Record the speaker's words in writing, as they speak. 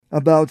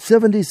About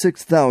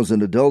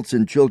 76,000 adults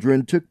and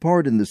children took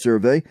part in the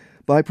survey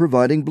by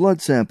providing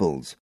blood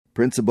samples.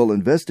 Principal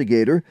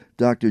investigator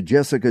Dr.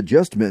 Jessica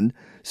Justman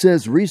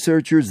says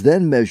researchers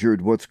then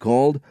measured what's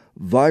called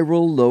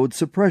viral load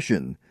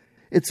suppression.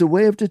 It's a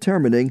way of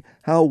determining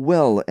how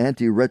well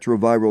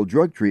antiretroviral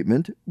drug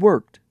treatment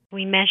worked.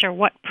 We measure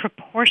what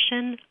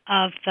proportion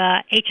of the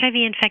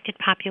HIV-infected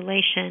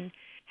population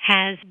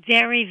has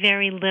very,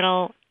 very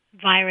little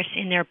virus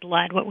in their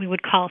blood, what we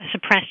would call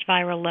suppressed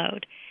viral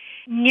load.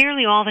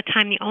 Nearly all the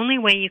time, the only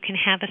way you can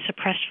have a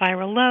suppressed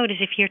viral load is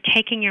if you're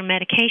taking your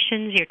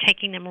medications, you're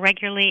taking them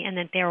regularly, and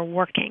that they're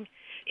working.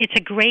 It's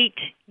a great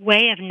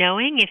way of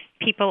knowing if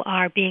people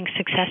are being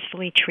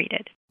successfully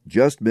treated.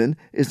 Justman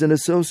is an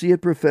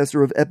associate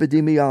professor of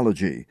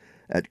epidemiology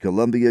at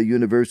Columbia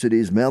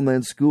University's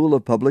Mailman School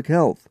of Public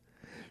Health.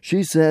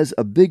 She says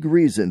a big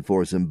reason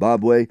for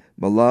Zimbabwe,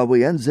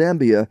 Malawi, and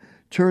Zambia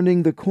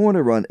turning the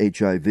corner on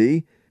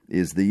HIV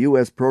is the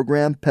U.S.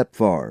 program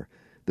PEPFAR,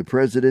 the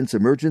President's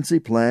Emergency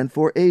Plan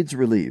for AIDS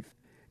Relief.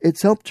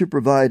 It's helped to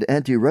provide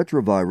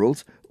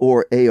antiretrovirals,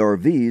 or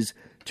ARVs,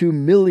 to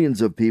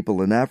millions of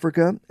people in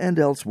Africa and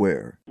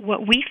elsewhere.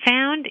 What we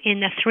found in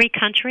the three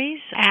countries,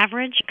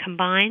 average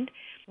combined,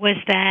 was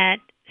that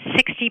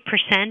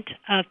 60%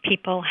 of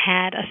people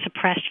had a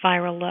suppressed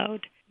viral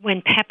load.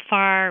 When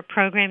PEPFAR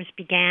programs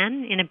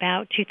began in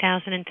about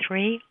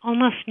 2003,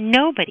 almost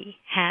nobody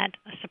had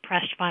a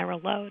suppressed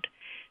viral load.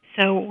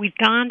 So we've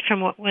gone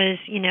from what was,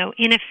 in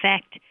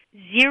effect,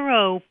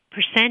 0%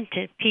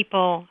 of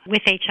people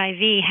with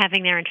HIV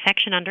having their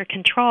infection under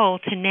control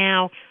to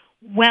now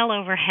well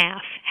over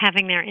half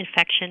having their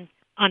infection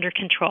under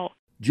control.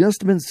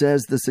 Justman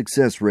says the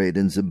success rate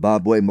in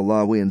Zimbabwe,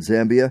 Malawi, and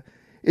Zambia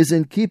is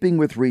in keeping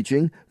with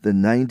reaching the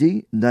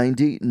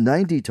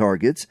 90-90-90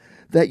 targets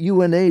that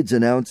UNAIDS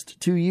announced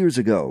 2 years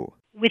ago.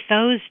 With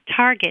those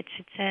targets,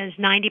 it says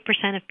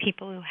 90% of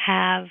people who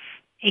have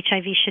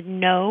HIV should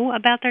know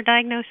about their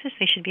diagnosis.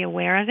 They should be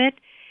aware of it.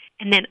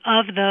 And then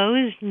of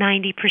those,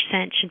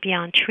 90% should be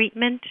on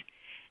treatment.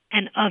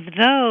 And of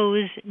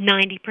those,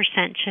 90%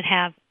 should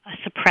have a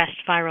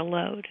suppressed viral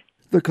load.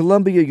 The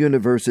Columbia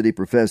University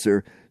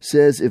professor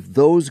says if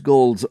those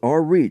goals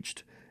are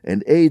reached,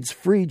 an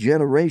AIDS-free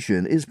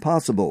generation is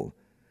possible.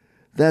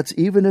 That's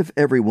even if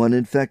everyone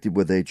infected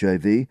with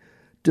HIV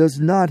does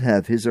not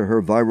have his or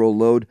her viral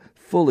load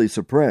fully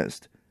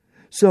suppressed.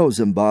 So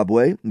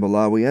Zimbabwe,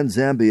 Malawi, and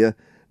Zambia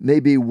may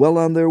be well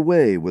on their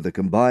way with a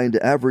combined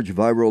average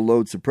viral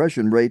load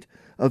suppression rate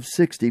of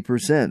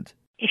 60%.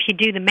 If you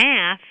do the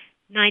math,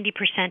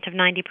 90% of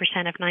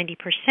 90% of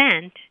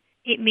 90%,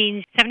 it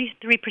means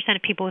 73%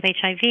 of people with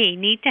HIV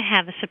need to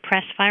have a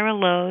suppressed viral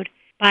load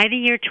by the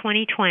year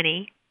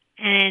 2020,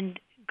 and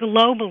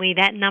globally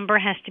that number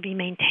has to be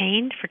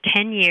maintained for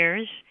 10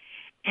 years,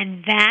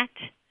 and that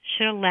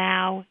should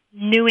allow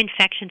new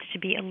infections to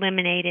be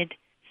eliminated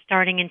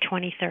starting in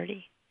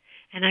 2030.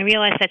 And I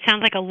realize that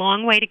sounds like a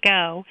long way to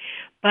go,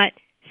 but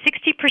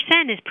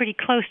 60% is pretty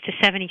close to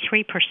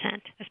 73%,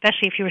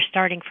 especially if you were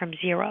starting from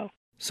zero.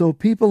 So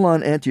people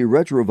on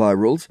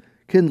antiretrovirals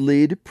can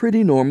lead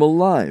pretty normal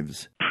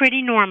lives.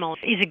 Pretty normal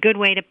is a good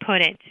way to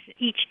put it.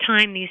 Each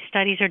time these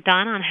studies are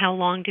done on how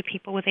long do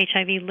people with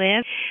HIV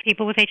live,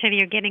 people with HIV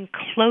are getting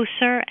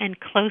closer and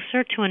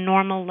closer to a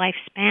normal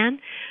lifespan.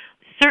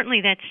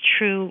 Certainly that's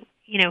true,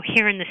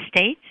 here in the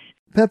States.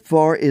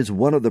 PEPFAR is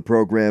one of the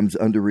programs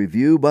under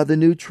review by the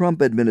new Trump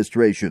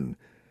administration.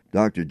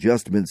 Dr.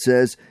 Justman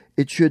says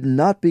it should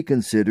not be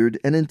considered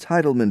an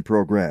entitlement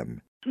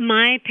program.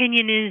 My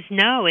opinion is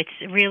no. It's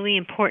a really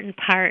important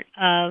part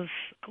of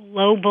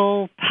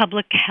global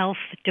public health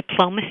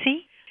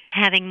diplomacy.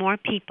 Having more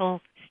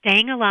people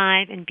staying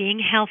alive and being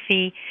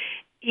healthy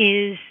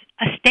is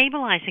a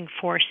stabilizing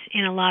force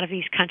in a lot of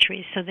these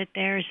countries so that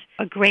there's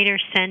a greater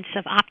sense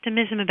of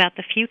optimism about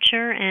the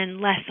future and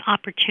less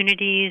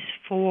opportunities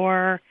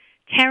for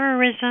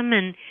terrorism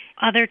and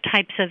other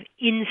types of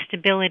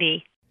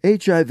instability.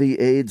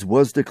 HIV/AIDS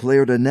was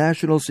declared a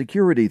national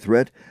security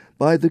threat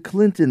by the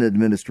Clinton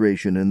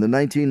administration in the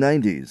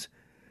 1990s.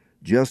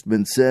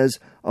 Justman says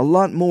a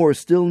lot more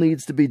still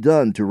needs to be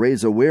done to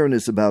raise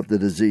awareness about the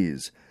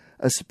disease,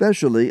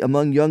 especially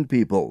among young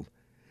people.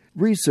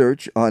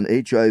 Research on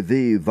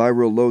HIV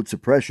viral load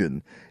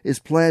suppression is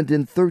planned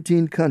in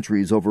 13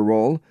 countries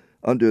overall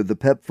under the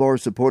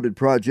PEPFAR-supported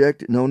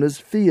project known as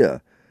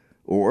FIA,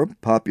 or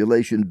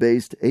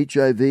Population-Based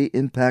HIV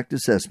Impact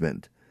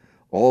Assessment.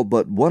 All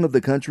but one of the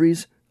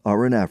countries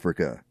are in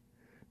Africa.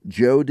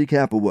 Joe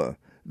DeCapua,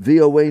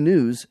 VOA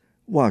News,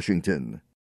 Washington.